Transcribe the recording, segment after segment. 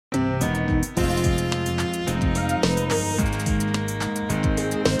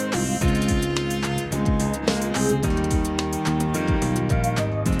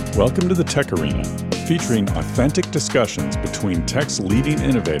Welcome to the TechArena, featuring authentic discussions between tech's leading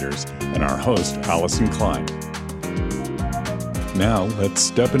innovators and our host, Allyson Klein. Now, let's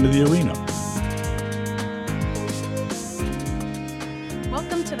step into the arena.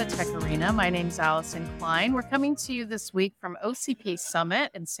 Welcome to the TechArena. My name's Allyson Klein. We're coming to you this week from OCP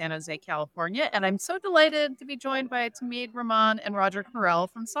Summit in San Jose, California, and I'm so delighted to be joined by Tahmid Rahman and Roger Corell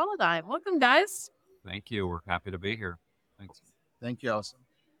from Solidigm. Welcome, guys. Thank you. We're happy to be here. Thanks. Thank you, Allyson.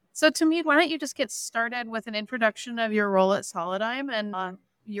 So, Tahmid, why don't you just get started with an introduction of your role at Solidigm and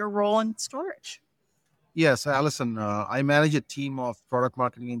your role in storage? Yes, Allyson, I manage a team of product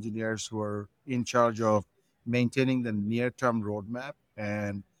marketing engineers who are in charge of maintaining the near-term roadmap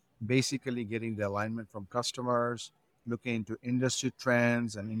and basically getting the alignment from customers, looking into industry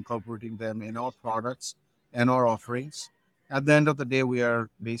trends and incorporating them in our products and our offerings. At the end of the day, we are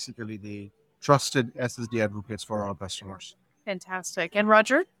basically the trusted SSD advocates for our customers. Fantastic. And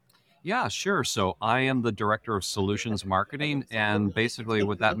Roger? Yeah, sure. So I am the director of solutions marketing. And basically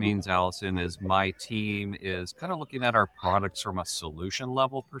what that means, Allyson, is my team is kind of looking at our products from a solution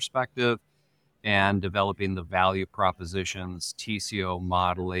level perspective and developing the value propositions, TCO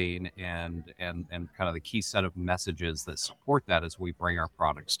modeling, and kind of the key set of messages that support that as we bring our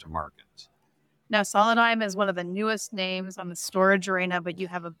products to market. Now, Solidigm is one of the newest names on the storage arena, but you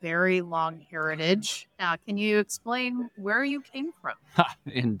have a very long heritage. Can you explain where you came from?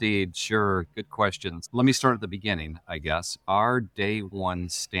 Indeed, sure. Good questions. Let me start at the beginning, I guess. Our day one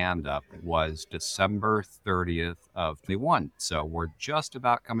stand-up was December 30th of 2021. So we're just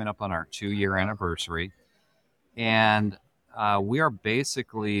about coming up on our 2-year anniversary. And we are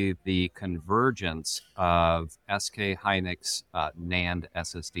basically the convergence of SK Hynix NAND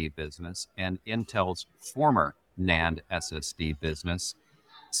SSD business and Intel's former NAND SSD business,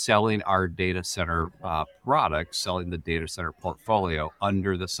 selling our data center products, selling the data center portfolio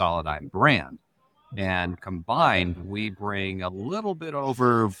under the Solidigm brand. And combined, we bring a little bit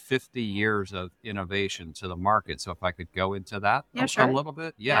over 50 years of innovation to the market. So if I could go into that a little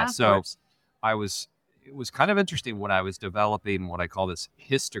bit. So it was kind of interesting when I was developing what I call this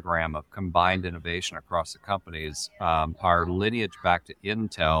histogram of combined innovation across the companies. Our lineage back to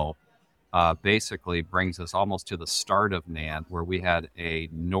Intel basically brings us almost to the start of NAND, where we had a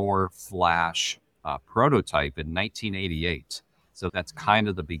NOR flash prototype in 1988. So that's kind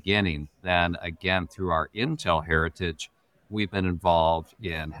of the beginning. Then again, through our Intel heritage, we've been involved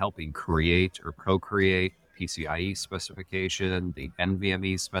in helping create or co-create PCIe specification, the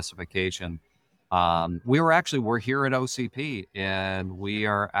NVMe specification. We're here at OCP, and we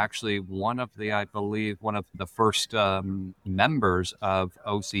are actually one of the first members of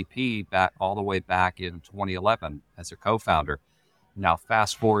OCP all the way back in 2011 as a co-founder. Now,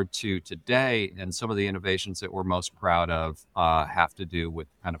 fast forward to today, and some of the innovations that we're most proud of have to do with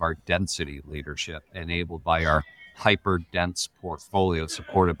kind of our density leadership enabled by our hyper-dense portfolio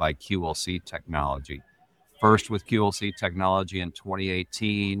supported by QLC technology. First with QLC technology in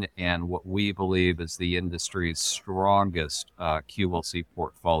 2018, and what we believe is the industry's strongest QLC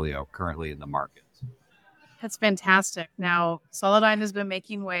portfolio currently in the market. That's fantastic. Now, Solidigm has been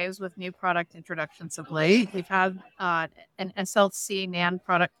making waves with new product introductions of late. We've had an SLC NAND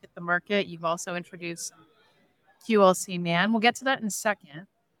product hit the market. You've also introduced QLC NAND. We'll get to that in a second.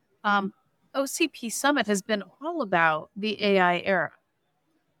 OCP Summit has been all about the AI era.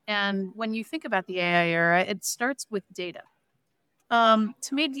 And when you think about the AI era, it starts with data.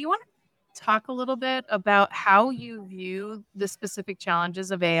 Tahmid, do you want to talk a little bit about how you view the specific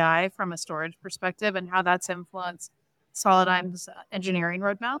challenges of AI from a storage perspective and how that's influenced Solidigm's engineering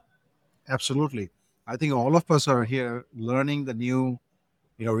roadmap? Absolutely. I think all of us are here learning the new,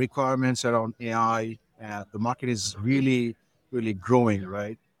 requirements around AI. The market is really, really growing,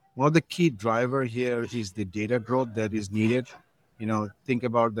 right? One of the key driver here is the data growth that is needed. Think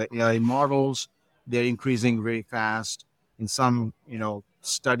about the AI models. They're increasing very fast. In some,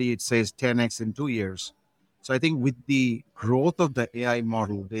 study, it says 10x in 2 years. So I think with the growth of the AI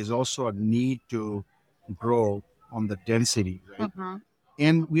model, there's also a need to grow on the density, right? Mm-hmm.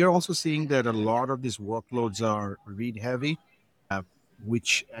 And we are also seeing that a lot of these workloads are read heavy,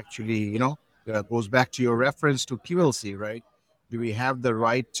 which actually, goes back to your reference to QLC, right? Do we have the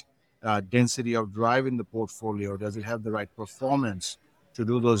right density of drive in the portfolio? Does it have the right performance to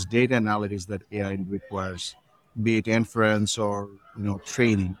do those data analytics that AI requires, be it inference or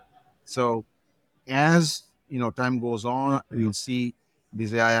training? So as time goes on, you'll see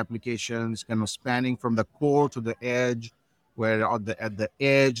these AI applications kind of spanning from the core to the edge, where at the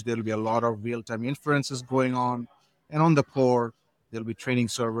edge there'll be a lot of real-time inferences going on, and on the core there'll be training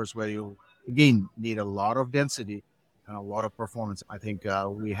servers where you again need a lot of density and a lot of performance. I think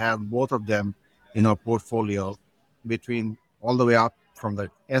we have both of them in our portfolio, between all the way up from the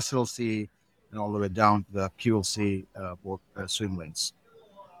SLC and all the way down to the QLC swim lanes.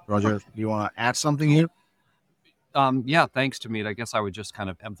 Roger, do you want to add something here? Yeah, thanks, Tahmid. I guess I would just kind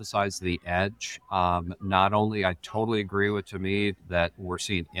of emphasize the edge. Not only I totally agree with Tahmid that we're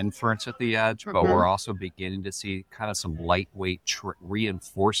seeing inference at the edge, but we're also beginning to see kind of some lightweight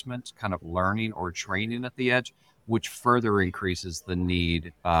reinforcement, kind of learning or training at the edge, which further increases the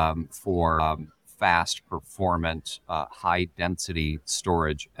need for fast, performant, high density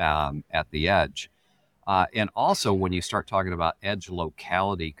storage at the edge. And also, when you start talking about edge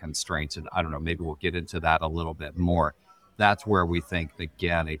locality constraints, and I don't know, maybe we'll get into that a little bit more, that's where we think,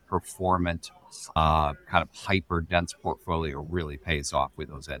 again, a performant, kind of hyper dense portfolio really pays off with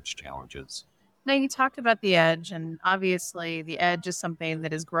those edge challenges. Now, you talked about the edge, and obviously the edge is something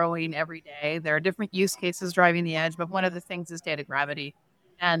that is growing every day. There are different use cases driving the edge, but one of the things is data gravity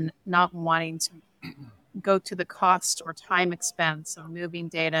and not wanting to go to the cost or time expense of moving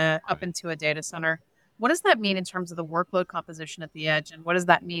data up into a data center. What does that mean in terms of the workload composition at the edge? And what does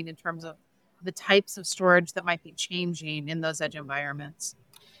that mean in terms of the types of storage that might be changing in those edge environments?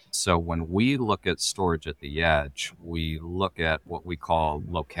 So when we look at storage at the edge, we look at what we call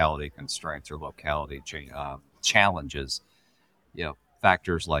locality constraints or locality challenges.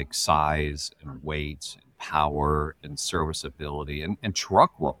 Factors like size and weight, and power and serviceability, and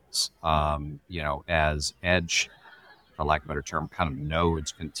truck rolls. As edge, for lack of a better term, kind of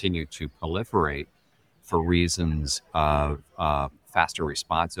nodes continue to proliferate for reasons of faster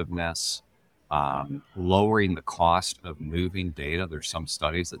responsiveness, lowering the cost of moving data. There's some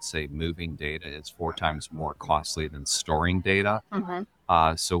studies that say moving data is 4 times more costly than storing data.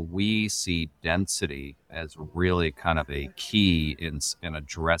 So we see density as really kind of a key in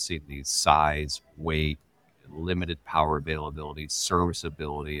addressing these size, weight, limited power availability,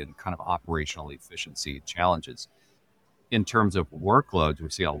 serviceability, and kind of operational efficiency challenges. In terms of workloads, we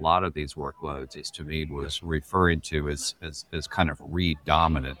see a lot of these workloads, as Tahmid was referring to, as kind of read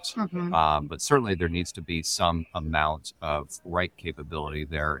dominant. But certainly there needs to be some amount of write capability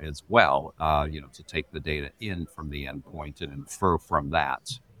there as well, to take the data in from the endpoint and infer from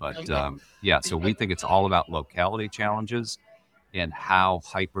that. But so we think it's all about locality challenges and how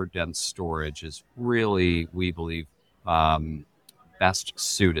hyperdense storage is really, we believe, best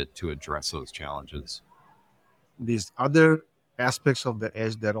suited to address those challenges. These other aspects of the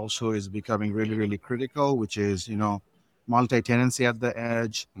edge that also is becoming really, really critical, which is, multi-tenancy at the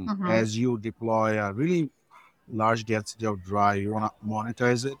edge. As you deploy a really large density of drive, you want to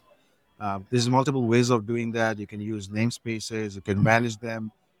monetize it. There's multiple ways of doing that. You can use namespaces, you can manage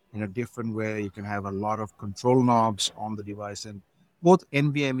them in a different way. You can have a lot of control knobs on the device, and both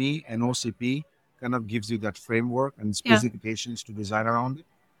NVMe and OCP kind of gives you that framework and specifications to design around it.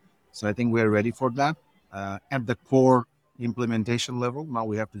 So I think we're ready for that. At the core implementation level, now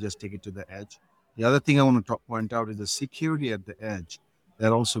we have to just take it to the edge. The other thing I want to point out is the security at the edge.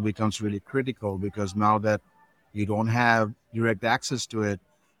 That also becomes really critical, because now that you don't have direct access to it,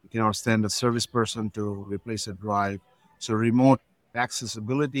 you cannot send a service person to replace a drive. So remote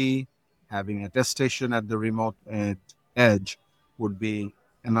accessibility, having attestation at the remote edge would be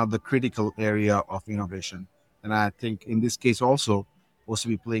another critical area of innovation. And I think in this case also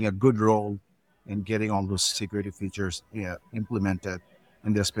be playing a good role in getting all those security features implemented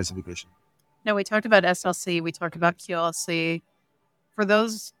in their specification. Now, we talked about SLC, we talked about QLC. For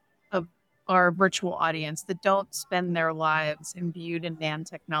those of our virtual audience that don't spend their lives imbued in NAND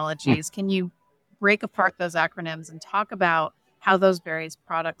technologies, can you break apart those acronyms and talk about how those various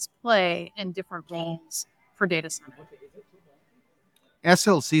products play in different roles for data center?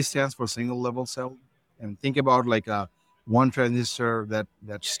 SLC stands for single level cell. And think about like a one transistor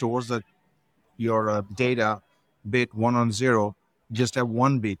that stores your data bit 1 on 0, just have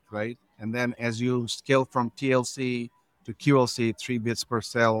 1 bit, right? And then as you scale from TLC to QLC, 3 bits per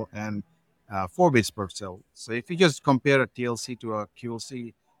cell and 4 bits per cell. So if you just compare a TLC to a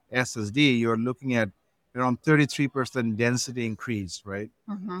QLC SSD, you're looking at around 33% density increase, right?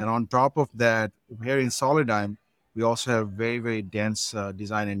 And on top of that, here in Solidigm, we also have very, very dense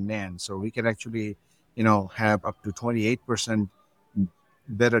design in NAND. So we can actually, have up to 28%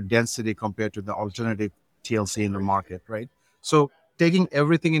 better density compared to the alternative TLC in the market, right? So taking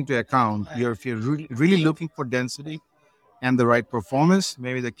everything into account, if you're really looking for density and the right performance,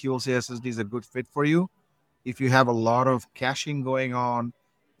 maybe the QLC SSD is a good fit for you. If you have a lot of caching going on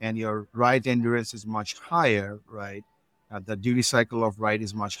and your write endurance is much higher, right? The duty cycle of write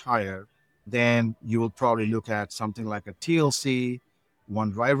is much higher, then you will probably look at something like a TLC,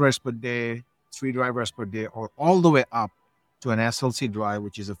 1 drive writes per day, 3 drive per day, or all the way up to an SLC drive,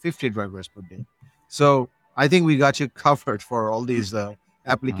 which is a 50 drive per day. So I think we got you covered for all these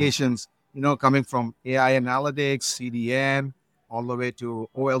applications, coming from AI analytics, CDN, all the way to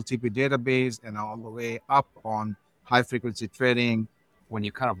OLTP database, and all the way up on high frequency trading. When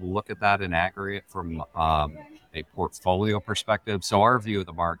you kind of look at that in aggregate from a portfolio perspective, so our view of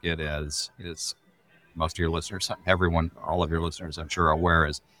the market is most of your listeners, all of your listeners, I'm sure, are aware,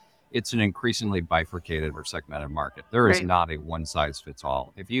 is it's an increasingly bifurcated or segmented market. There is not a one size fits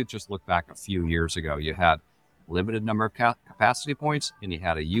all. If you just look back a few years ago, you had limited number of capacity points, and you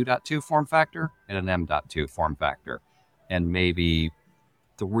had a U.2 form factor and an M.2 form factor, and maybe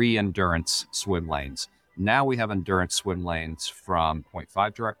 3 endurance swim lanes. Now we have endurance swim lanes from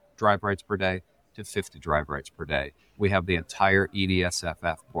 0.5 drive rights per day to 50 drive rights per day. We have the entire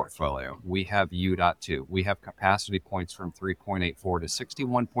EDSFF portfolio. We have U.2. We have capacity points from 3.84 to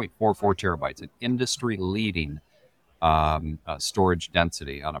 61.44 terabytes, an industry-leading storage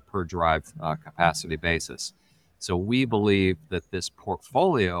density on a per drive capacity basis. So we believe that this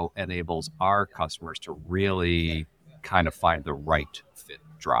portfolio enables our customers to really kind of find the right fit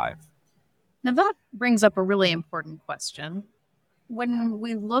drive. Now that brings up a really important question. When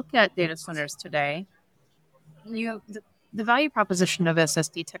we look at data centers today, the value proposition of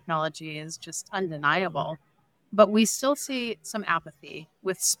SSD technology is just undeniable, but we still see some apathy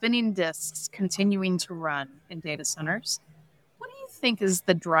with spinning disks continuing to run in data centers. What do you think is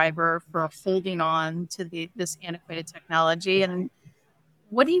the driver for holding on to this antiquated technology, and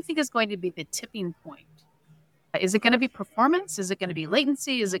what do you think is going to be the tipping point? Is it going to be performance? Is it going to be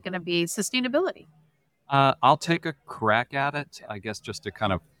latency? Is it going to be sustainability? I'll take a crack at it, I guess, just to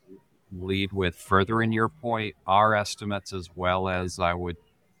kind of lead with furthering your point. Our estimates, as well as I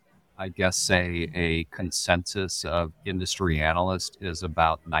guess say a consensus of industry analysts, is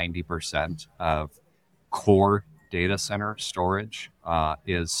about 90% of core data center storage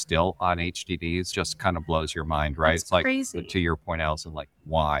is still on HDDs. Just kind of blows your mind, right? That's it's like crazy. To your point, Allyson, like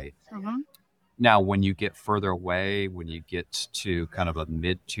why? Mm-hmm. Now, when you get further away, when you get to kind of a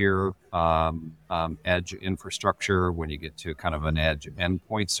mid-tier edge infrastructure, when you get to kind of an edge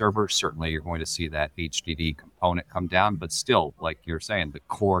endpoint server, certainly you're going to see that HDD component come down. But still, like you're saying, the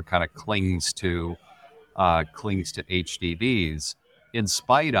core kind of clings to HDDs in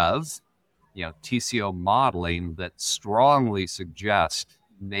spite of TCO modeling that strongly suggests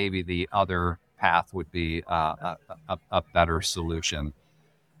maybe the other path would be a better solution.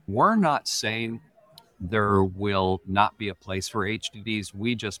 We're not saying there will not be a place for HDDs.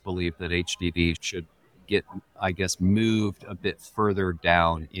 We just believe that HDDs should get, I guess, moved a bit further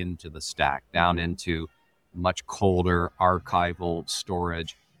down into the stack, down into much colder archival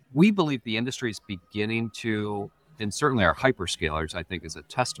storage. We believe the industry is beginning to, and certainly our hyperscalers, I think, is a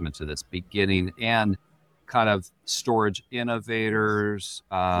testament to this, beginning, and kind of storage innovators,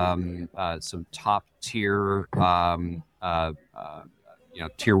 some top tier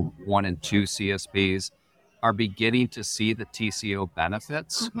tier 1 and 2 CSPs are beginning to see the TCO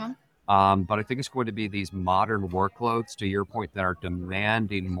benefits. Mm-hmm. But I think it's going to be these modern workloads, to your point, that are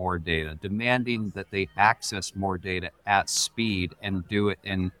demanding more data, demanding that they access more data at speed and do it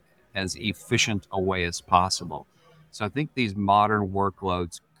in as efficient a way as possible. So I think these modern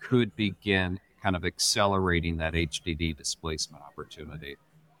workloads could begin kind of accelerating that HDD displacement opportunity.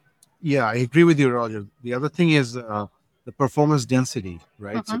 Yeah, I agree with you, Roger. The other thing is the performance density,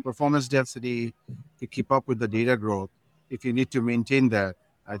 right? Mm-hmm. So performance density to keep up with the data growth, if you need to maintain that,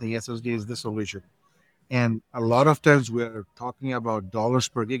 I think SSD is the solution. And a lot of times we're talking about dollars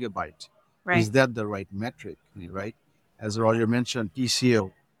per gigabyte. Right. Is that the right metric, right? As Roger mentioned,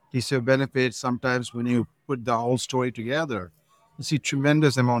 TCO benefits, sometimes when you put the whole story together, you see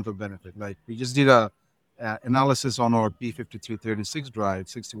tremendous amount of benefit. Like we just did a analysis on our P5336 drive,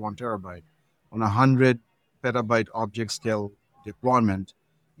 61 terabyte, on 100 petabyte object scale deployment.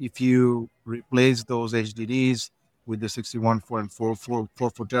 If you replace those HDDs with the 61.44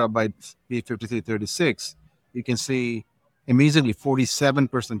 terabyte P5336, you can see amazingly 47%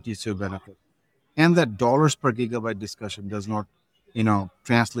 TCO benefit. And that dollars per gigabyte discussion does not,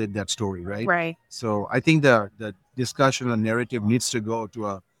 translate that story, right? Right. So I think the discussion and narrative needs to go to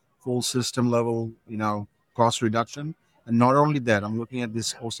a full system level, cost reduction. And not only that, I'm looking at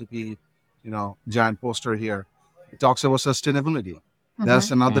this OCP, giant poster here. It talks about sustainability. Mm-hmm.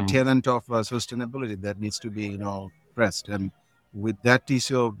 That's another tenet of sustainability that needs to be, pressed. And with that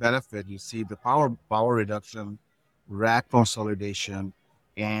TCO benefit, you see the power reduction, rack consolidation,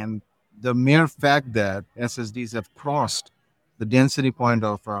 and the mere fact that SSDs have crossed the density point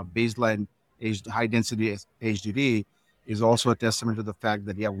of baseline high density HDD is also a testament to the fact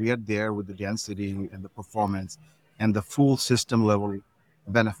that, yeah, we are there with the density and the performance and the full system level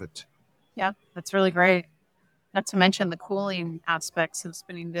benefit. Yeah, that's really great. Not to mention the cooling aspects of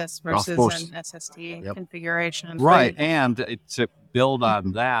spinning disk Of versus course. an SSD Yep. configuration. Right. And to build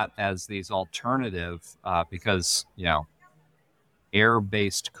on that as these alternative, because,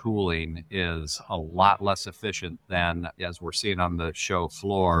 air-based cooling is a lot less efficient than, as we're seeing on the show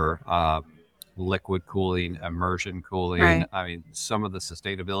floor, liquid cooling, immersion cooling. Right. I mean, some of the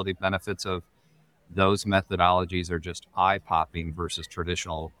sustainability benefits of those methodologies are just eye-popping versus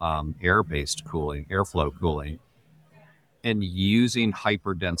traditional air-based cooling, airflow cooling. And using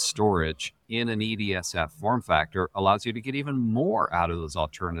hyperdense storage in an EDSF form factor allows you to get even more out of those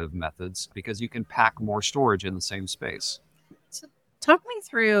alternative methods because you can pack more storage in the same space. So talk me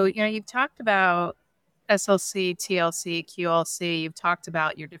through, you've talked about SLC, TLC, QLC. You've talked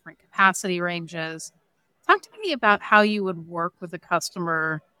about your different capacity ranges. Talk to me about how you would work with a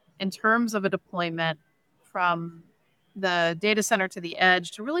customer in terms of a deployment from the data center to the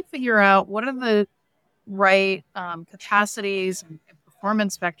edge to really figure out what are the right capacities and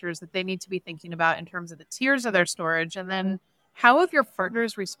performance vectors that they need to be thinking about in terms of the tiers of their storage. And then how have your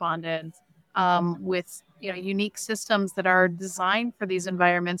partners responded with unique systems that are designed for these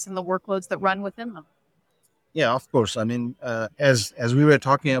environments and the workloads that run within them? Yeah, of course. I mean, as we were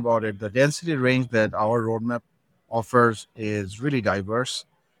talking about it, the density range that our roadmap offers is really diverse.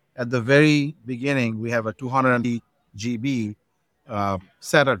 At the very beginning, we have a 200 GB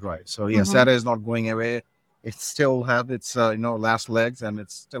SATA drive. So yeah, SATA is not going away. It still have its last legs and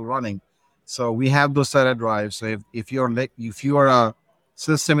it's still running. So we have those SATA drives. So if you're a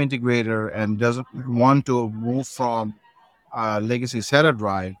system integrator and doesn't want to move from legacy SATA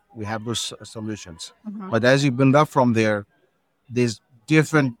drive, we have those solutions. But as you build up from there, there's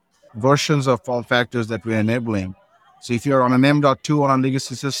different versions of form factors that we're enabling. So if you're on an M.2 on a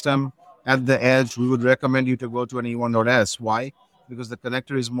legacy system, at the edge, we would recommend you to go to an E1.S. Why? Because the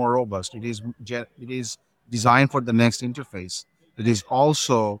connector is more robust. It is designed for the next interface. It is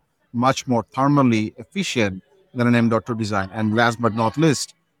also much more thermally efficient than an M.2 design. And last but not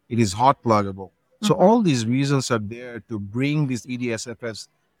least, it is hot pluggable. So all these reasons are there to bring these EDSFFs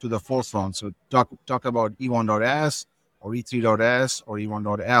to the forefront. So talk about E1.S or E3.S or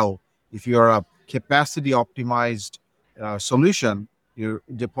E1.L. If you're a capacity optimized solution, you're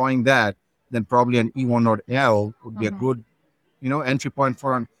deploying that, then probably an E1.L would be a good, entry point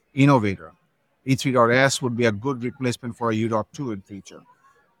for an innovator. E3.S would be a good replacement for a U.2 in future.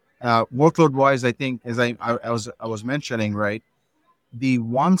 Workload wise, I think, as I was mentioning, right, the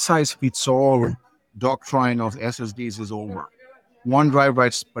one size fits all doctrine of SSDs is over. One drive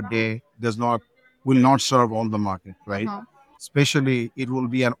writes per day will not serve all the market, right? Especially it will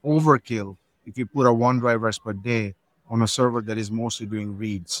be an overkill if you put a one drive writes per day on a server that is mostly doing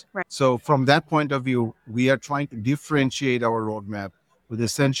reads. Right. So from that point of view, we are trying to differentiate our roadmap with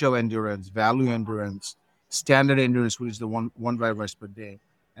essential endurance, value endurance, standard endurance, which is the one drive writes per day,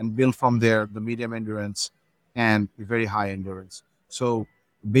 and build from there the medium endurance and the very high endurance. So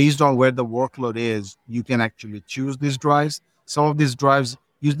based on where the workload is, you can actually choose these drives. Some of these drives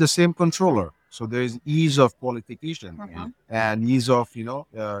use the same controller. So there is ease of qualification and ease of,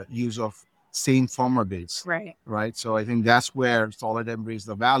 use of same firmware base. Right. So I think that's where Solidigm brings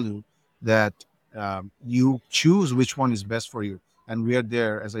the value that you choose which one is best for you. And we are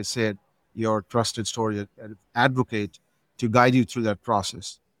there, as I said, your trusted storage advocate to guide you through that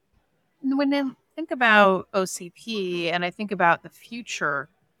process. When I think about OCP and I think about the future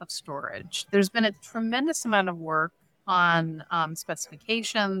of storage, there's been a tremendous amount of work on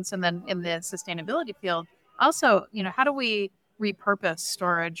specifications, and then in the sustainability field, also, how do we repurpose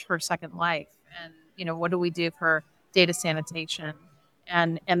storage for second life? And, what do we do for data sanitation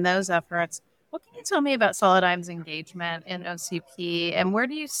and those efforts? What can you tell me about Solidigm's engagement in OCP, and where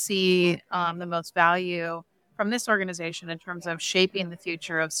do you see the most value from this organization in terms of shaping the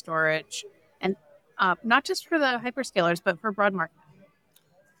future of storage, and not just for the hyperscalers, but for broad market?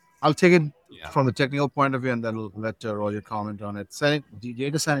 I'll take it from the technical point of view, and then I'll let Roger comment on it.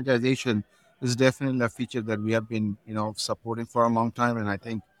 Data sanitization is definitely a feature that we have been, supporting for a long time, and I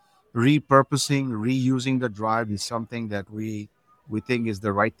think repurposing, reusing the drive is something that we think is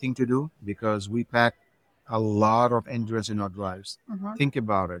the right thing to do, because we pack a lot of endurance in our drives. Think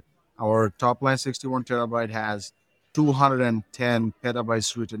about it. Our top line 61 terabyte has 210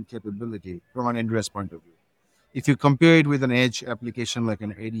 petabytes written capability from an endurance point of view. If you compare it with an edge application like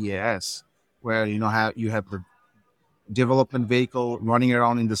an ADAS, where you have the development vehicle running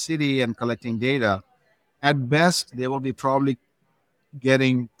around in the city and collecting data, at best they will be probably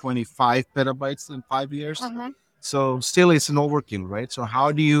getting 25 petabytes in 5 years. So still it's an overkill, right? So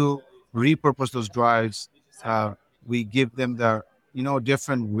how do you repurpose those drives? We give them the,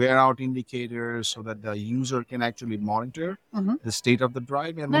 different wear out indicators so that the user can actually monitor the state of the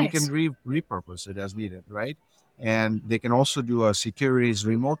drive, and we can repurpose it as needed, right? And they can also do a securities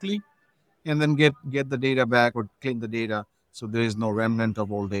remotely and then get the data back or clean the data so there is no remnant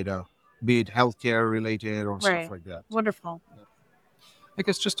of old data, be it healthcare related or stuff like that. Wonderful. I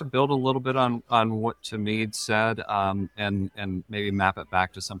guess just to build a little bit on what Tahmid said, and maybe map it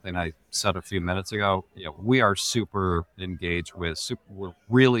back to something I said a few minutes ago. We are super engaged with. We're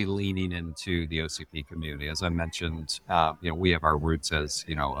really leaning into the OCP community. As I mentioned, we have our roots as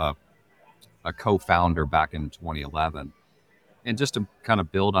a co-founder back in 2011, and just to kind of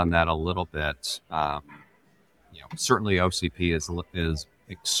build on that a little bit. Certainly OCP is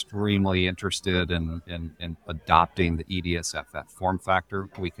extremely interested in adopting the EDSFF form factor.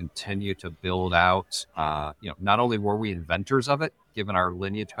 We continue to build out, not only were we inventors of it, given our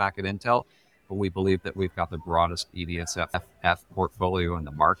lineage back at Intel, but we believe that we've got the broadest EDSFF portfolio in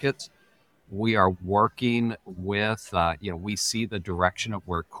the market. We are working with, we see the direction of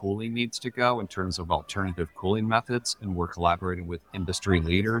where cooling needs to go in terms of alternative cooling methods, and we're collaborating with industry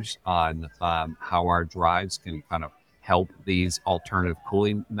leaders on how our drives can kind of help these alternative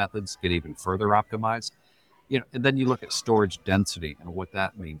cooling methods get even further optimized. And then you look at storage density and what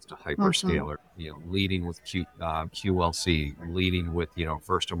that means to hyperscaler, leading with QLC, leading with,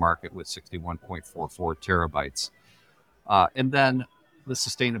 first to market with 61.44 terabytes. And then the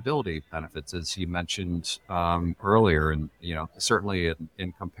sustainability benefits, as you mentioned earlier, and certainly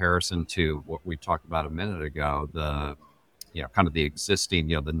in comparison to what we talked about a minute ago, the kind of the existing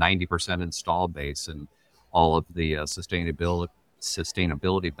the 90% install base and all of the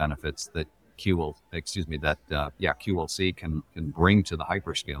sustainability benefits that QLC can bring to the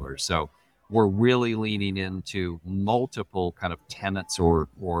hyperscalers. So we're really leaning into multiple kind of tenets or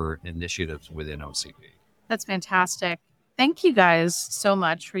initiatives within OCP. That's fantastic. Thank you guys so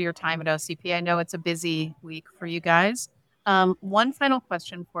much for your time at OCP. I know it's a busy week for you guys. One final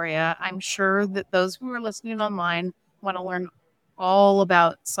question for you. I'm sure that those who are listening online want to learn all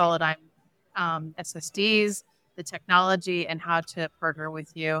about Solidigm SSDs, the technology, and how to partner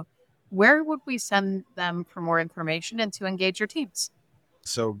with you. Where would we send them for more information and to engage your teams?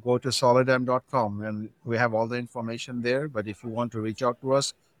 So go to solidigm.com and we have all the information there. But if you want to reach out to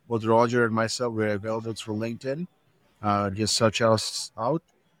us, both Roger and myself, we're available through LinkedIn. Just search us out.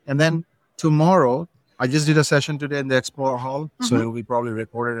 And then tomorrow, I just did a session today in the Expo Hall, so it will be probably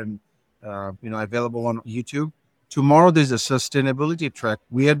recorded and available on YouTube. Tomorrow, there's a sustainability track.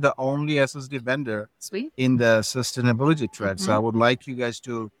 We are the only SSD vendor in the sustainability track. So I would like you guys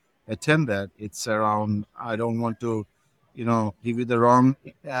to attend that. It's around, I don't want to, give you the wrong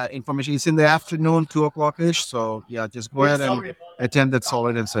information. It's in the afternoon, 2:00-ish. So yeah, just go ahead and attend that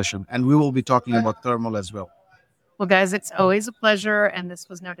Solidigm session. And we will be talking about thermal as well. Well, guys, it's always a pleasure. And this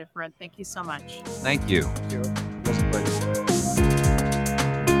was no different. Thank you so much. Thank you. Thank you. It was a pleasure.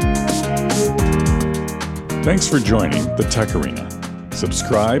 Thanks for joining the TechArena.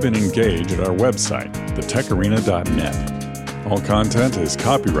 Subscribe and engage at our website, thetecharena.net. All content is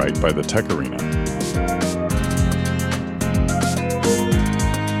copyright by the TechArena.